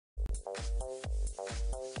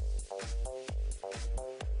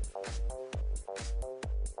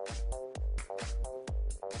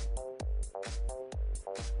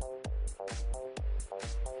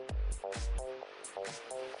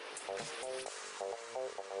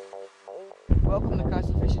Welcome to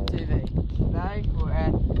Coastal Fishing TV. Today we're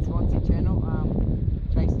at Swansea Channel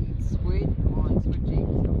chasing squid on squid jigs.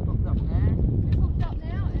 So we've hooked up now. We've hooked up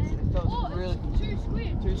now and really, two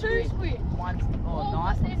squid. Two squid. One's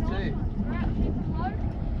nice, one's two. We're out here below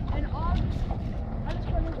and I just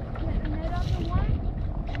want to get the net up the one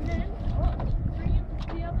and then bring it to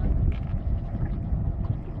the other.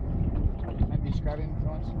 Maybe just grab him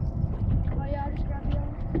once. Oh yeah, I'll just grab the other.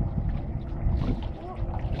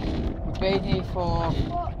 We've been here for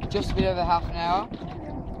just a bit over half an hour.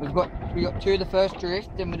 We got two of the first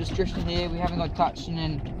drift, then we're just drifting here. We haven't got touched, and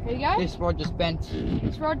then there you go. This rod just bent.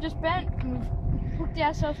 This rod just bent, and we've hooked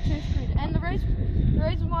ourselves two squid. And the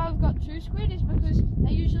reason why we've got two squid is because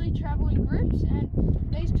they usually travel in groups, and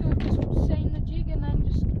these two have just seen the jig, and then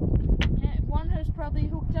just one has probably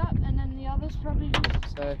hooked up, and then the other's probably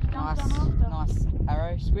just jumped on after. Nice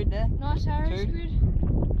arrow squid there. Nice arrow squid.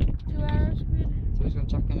 Two arrow squid. So we're just going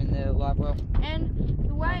to chuck them in the live well. And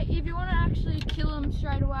the way, if you want to actually kill them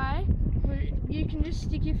straight away, you can just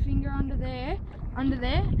stick your finger under there, and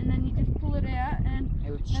then you just pull it out, and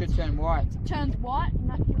it should turn white. It turns white, and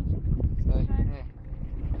that kills it. So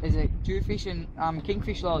yeah. Is it jewfish and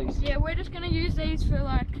kingfish lollies? Yeah, we're just going to use these for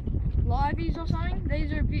like liveys or something.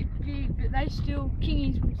 These are a bit big, but they still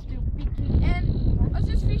kingies, but still big kingies. And I was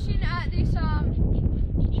just fishing at this and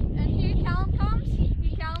here Callum comes.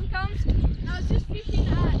 And I was just fishing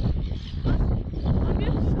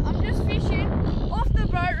I'm just fishing off the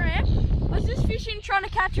boat ramp. I was just fishing trying to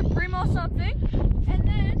catch a brim or something, and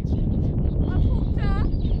then I hooked up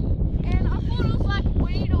and I thought it was like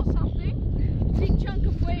weed or something, big chunk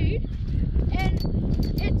of weed, and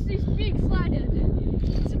it's this big flathead.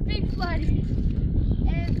 It's a big flathead,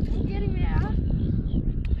 and we'll get him out.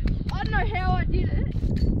 I don't know how I did it.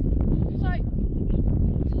 So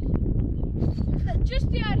just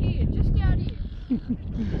out here.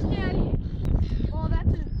 Oh,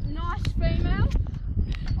 that's a nice female.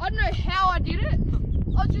 I don't know how I did it.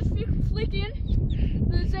 I was just flicking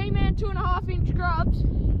the Z-Man 2.5-inch grubs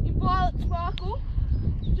in violet sparkle,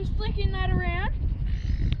 just flicking that around,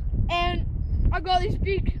 and I got this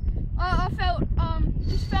big. I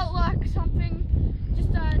just felt like something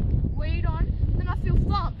just had weed on. And then I feel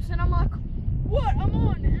thumps, and I'm like, what? I'm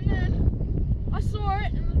on, and then I saw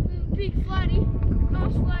it, and it was a big flatty.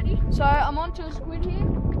 Nice flatty. So I'm onto a squid here.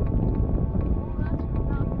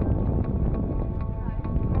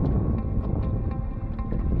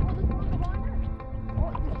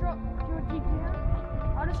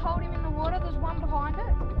 I'll just hold him in the water. There's one behind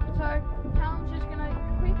it. So Callum's just gonna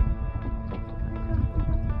quick.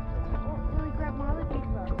 Let me grab my other jig,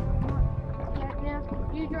 bro. Yeah, now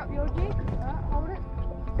you drop your jig. Alright, hold it.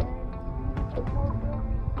 And hold your.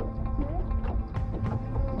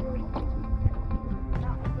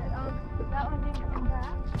 That one didn't come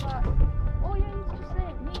back, but oh yeah, he's just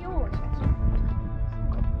there, near yours.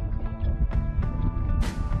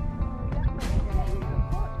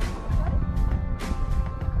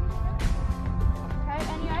 Okay,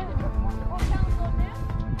 anyway, what Callum's on now?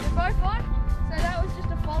 They're both on, so that was just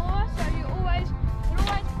a follower. So it always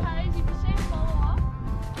pays if you see a follower,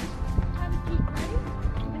 just have a jig ready,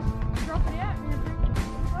 just drop it out and then bring it to the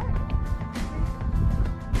boat.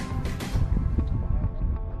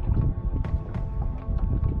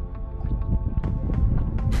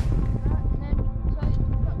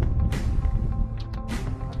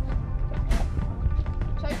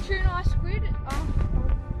 Two nice squid.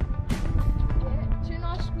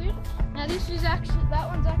 Now this is actually, that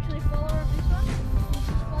one's actually a follower of this one. He's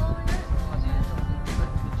just following it.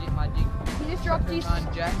 He just dropped his,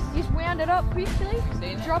 just wound it up quickly,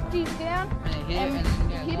 dropped his down, and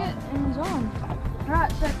hit it, and he's on.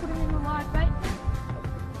 Right, so put him in the live bait.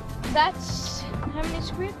 That's, how many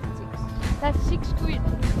squid? 6. That's 6 squid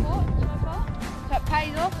caught so far. So it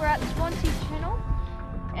pays off. We're at the Swansea Channel,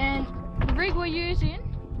 and the rig we're using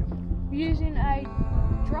a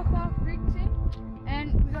dropper rig thing,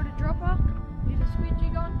 and we got a dropper with a squid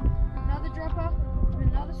jig on, another dropper with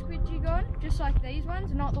another squid jig on, just like these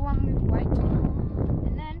ones, not the one with weights on,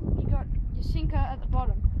 and then you got your sinker at the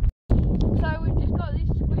bottom. So we've just got this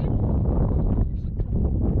squid,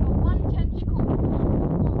 got one tentacle.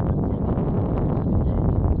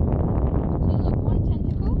 See, look, one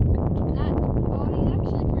tentacle, and that, oh, he's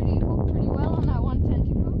actually hooked pretty well on that one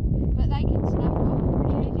tentacle, but they can snap it off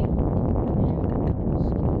pretty easy.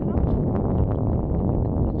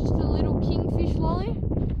 Just a little kingfish lolly.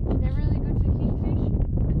 They're really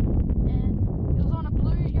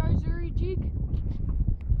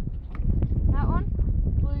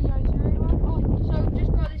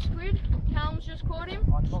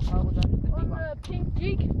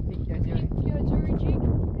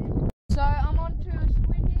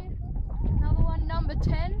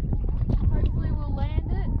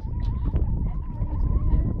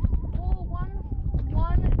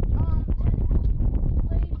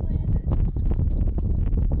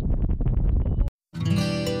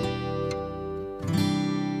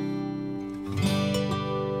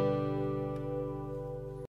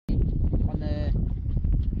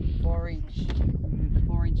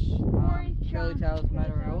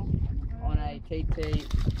TT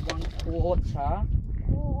 1/4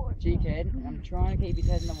 jig head. I'm trying to keep his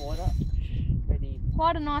head in the water. Ready.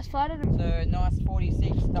 Quite a nice flathead. So nice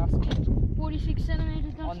 46 dusky 46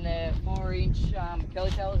 centimetres. on the 4-inch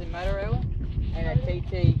curly tails in Macquarie, and a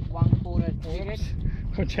TT 1/4 jig head.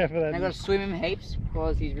 Watch out for that. And I've got to swim him heaps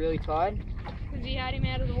because he's really tired. Because he had him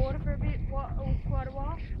out of the water for a bit, quite a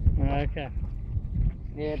while. Okay.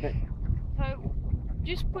 Yeah, but So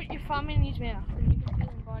just put your thumb in his mouth and you can feel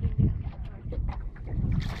him biting down.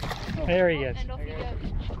 There he goes. And off he Okay.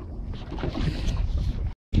 goes.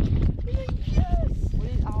 what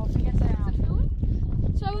is? Oh, I think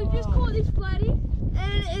it's So we just caught this flatty,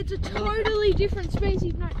 and it's a totally different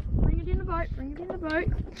species. No, bring it in the boat. Bring it in the boat.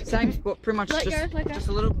 same spot, pretty much Let just go. just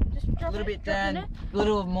a little Drop bit it, drop down, it. a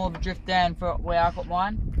little more of a drift down for where I caught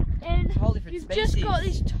mine. And It's a whole different you've species. just got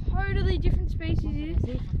this totally different species.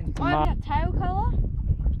 I have that tail colour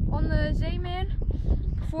on the Z-Man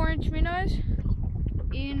 4-inch minnows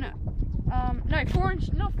in no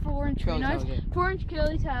 4-inch, not 4-inch Curly minnows, tails, yeah. 4-inch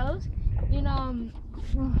curly tails in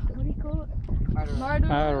what do you call it? Motor.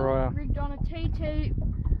 Motor oil. Rigged on a TT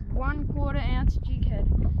 1/4 ounce jig head,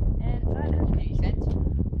 and that has Any sense?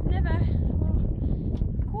 never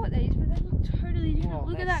caught these, but they look totally different. Oh,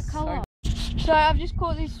 Look at that that's so colour. So I've just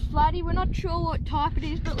caught this flatty. We're not sure what type it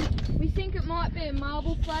is, but we think it might be a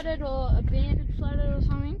marble flathead or a banded flathead or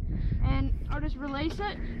something. And I'll just release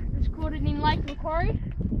it. Just caught it in Lake Macquarie.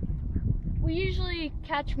 We usually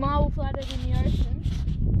catch marble flathead in the ocean,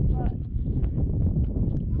 but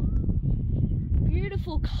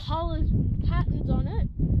beautiful colours and patterns on it.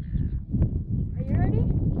 Are you ready?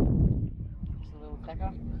 Just a little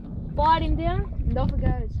tacker. Bite him down, and off it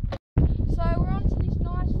goes. So we're on to this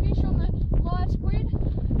nice fish on the live squid.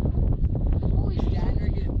 Oh, he's Down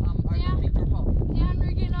rigging over Yeah. a big drop off. down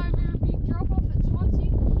rigging over a big drop off at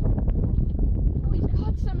Swansea. Oh, he's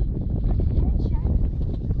got some head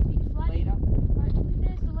shape. Big flat. Leader. Right,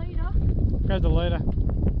 there's the leader. Grab the leader.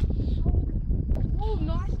 Oh,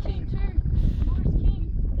 nice king too. Nice king.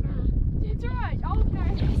 It's alright. I'll go.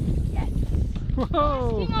 Yes.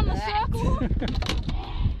 Whoa! King on the circle.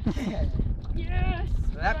 Yes.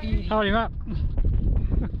 That beauty. Hold him up.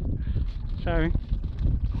 Show me.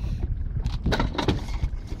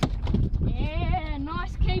 Yeah,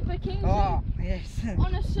 nice keeper, king. Oh, yes.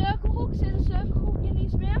 On a circle hook, set a circle hook in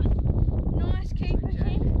his mouth. Nice keeper,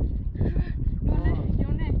 king.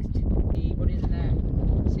 You're next. What is it now?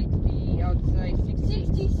 60, I would say 60.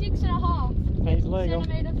 66 and a half He's legal.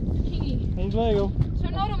 centimetre kingy. He's legal. So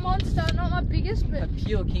not a monster, not my biggest, A but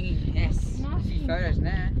pure kingy, yes. Nice A few king. photos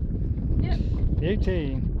now.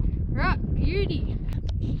 Beauty. right, beauty.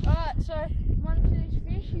 Alright, so one to this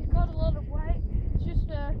fish, he's got a lot of weight. It's just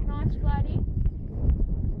a nice flatty.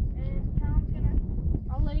 And Callum's gonna,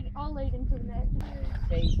 I'll lead him to the net.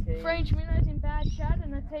 TT. French minnows in bad chat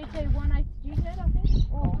and a TT 1/8 G head, I think.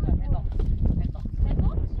 Or Oh, no, headlocks. Headlocks.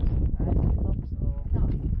 headlocks? Headlocks or... No.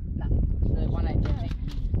 No. The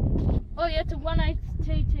 1/8 Oh yeah, it's a 1/8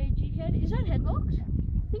 TT jig head. Is that headlocks?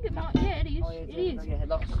 I think it might. Yeah, it is. Oh, yeah, It is. Yeah,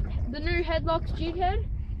 headlocks. The new headlocks jig head.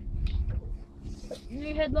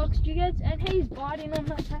 New headlocks jig heads, and he's biting on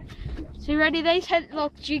that tack. So you ready? These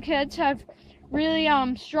headlock jig heads have really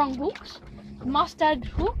strong hooks, mustard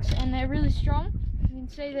hooks, and they're really strong. You can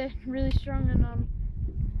see they're really strong, and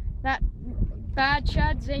that bad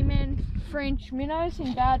shad Z-Man French minnows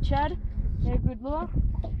in bad shad, they're a good lure.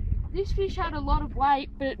 This fish had a lot of weight,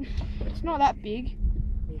 but it's not that big.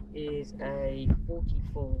 It is a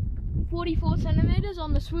 44. 44 centimetres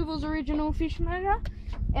on the Swivel's original fish measure.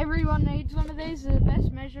 Everyone needs one of these. They're the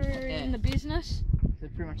best measurer in the business. They're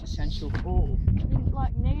pretty much essential. Oh. You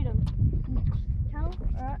like need them.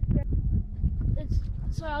 Alright.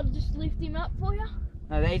 So I'll just lift him up for you.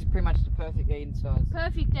 No, these are pretty much the perfect eating size.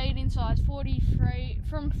 Perfect eating size. 43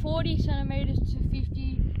 from 40 centimetres to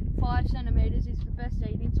 55 centimetres is the best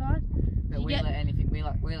eating size. But You we get- let anything. We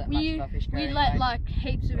let much of our fish go. We anyway. let like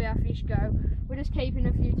heaps of our fish go. We're just keeping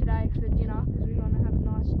a few today for dinner because we want to have a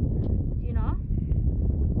nice dinner.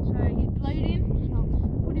 So you bleed in, and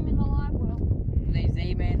I'll put him in the live well. These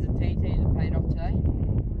Z-Mans and TTs are paid off today.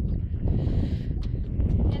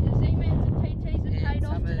 Yeah, the Z-Mans and TTs are Yeah, paid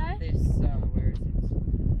off some today. of this, where is it?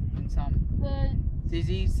 And some The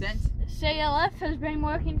Dizzy cents. CLF has been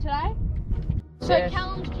working today. So Yes.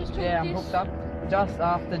 Callum's just took Yeah, I'm this hooked up just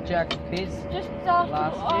after Jack's Piz. just after I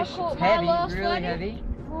Last fish. caught It's my heavy, last really lady. heavy.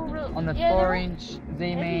 On the yeah, they're all- 4-inch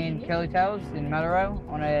Z-Man heavy. curly tails in Macquarie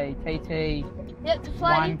on a TT Yeah, it's a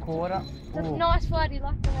flatty. 1/4. It's a Ooh. nice flatty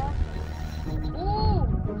like the last. Ooh,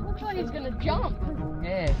 looks like he's gonna jump.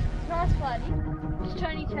 Yeah. Nice flatty. Just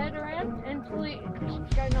turn his head around and fully go nice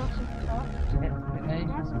and fast. It needs-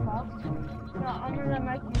 Nice and fast. I'm gonna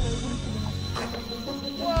make you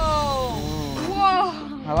Whoa!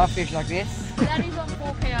 Whoa! I love fish like this. That is on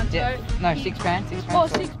 4 pounds, Yeah. so... No, 6 pounds. 6 Oh,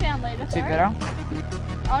 pounds. 6 pound leader, Bit sorry. better.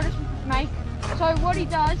 I'll just make... So what he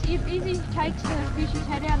does, if Izzy takes the fish's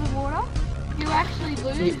head out of the water, he'll actually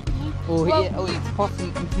lose. Well, it's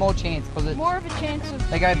possible, it's more chance because it's... More of a chance of...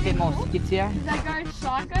 They go a bit more skits here. They go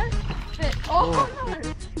psycho. But, oh no!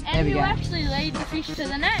 And we he'll go. actually lead the fish to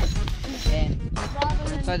the net. And Rather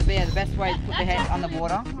than... so the best way to put the head under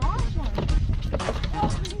water. Nice one. Oh,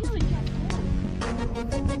 he really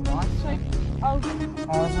can. Nice. So, I'll give him...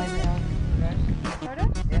 Oh, maybe Photo?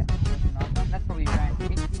 yeah. Nice one. That's probably around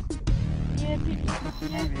 50. Yeah, 50.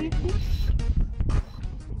 Yeah, 50.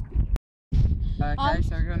 Okay,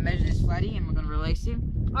 so we're going to measure this flatty and we're going to release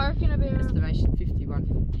him. I reckon about... Estimation 51,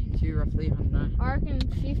 52 roughly, I don't know. I reckon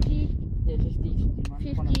 50... Yeah, 50,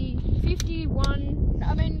 51. 51...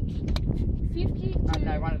 I mean... 50 to...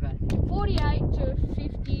 No, one of that. 48 to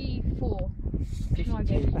 54.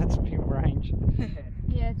 52. That's a big range.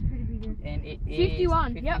 Yeah, it's pretty big. And it is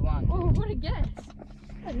 51. 51. Yep. Oh, what a guess.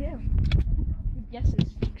 Oh, yeah. Good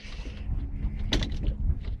guesses.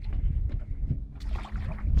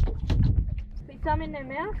 Put some in their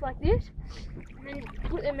mouth like this, and then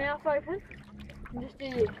put their mouth open, and just do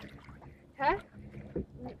this. Okay?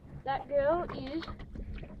 That girl is,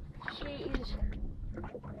 she is,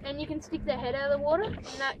 and you can stick their head out of the water, and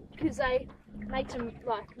that, because they make them,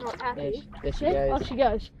 like, not happy. There she Yeah? goes. Oh, she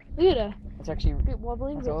goes. Look at her. It's actually, A bit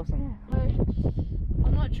wobbly. that's but, awesome. yeah. So,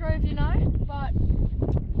 I'm not sure if you know, but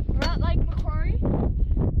we're at Lake Macquarie. And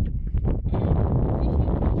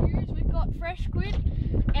fishing for we've got fresh squid,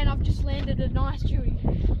 and I've just landed a nice jewie.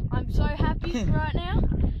 I'm so happy right now.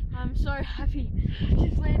 I'm so happy. I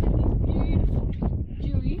just landed this beautiful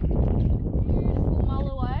jewie.